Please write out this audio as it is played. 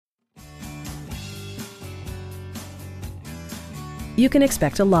You can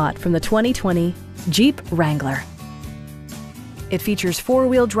expect a lot from the 2020 Jeep Wrangler. It features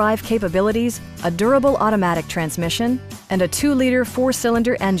four-wheel drive capabilities, a durable automatic transmission, and a 2-liter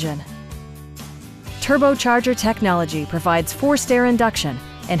 4-cylinder engine. Turbocharger technology provides forced air induction,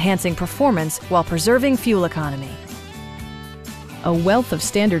 enhancing performance while preserving fuel economy. A wealth of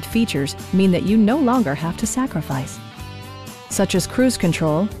standard features mean that you no longer have to sacrifice, such as cruise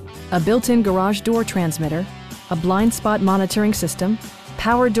control, a built-in garage door transmitter, a blind spot monitoring system,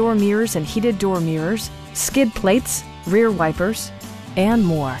 power door mirrors and heated door mirrors, skid plates, rear wipers, and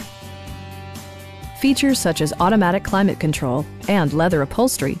more. Features such as automatic climate control and leather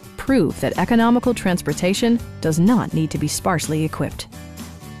upholstery prove that economical transportation does not need to be sparsely equipped.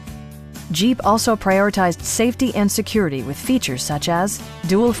 Jeep also prioritized safety and security with features such as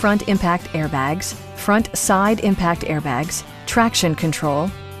dual front impact airbags, front side impact airbags, traction control,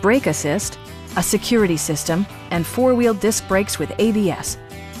 brake assist, a security system, and 4-wheel disc brakes with ABS.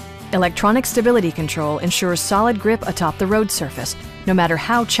 Electronic stability control ensures solid grip atop the road surface, no matter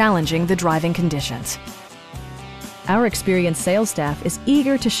how challenging the driving conditions. Our experienced sales staff is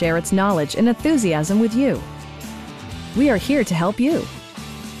eager to share its knowledge and enthusiasm with you. We are here to help you.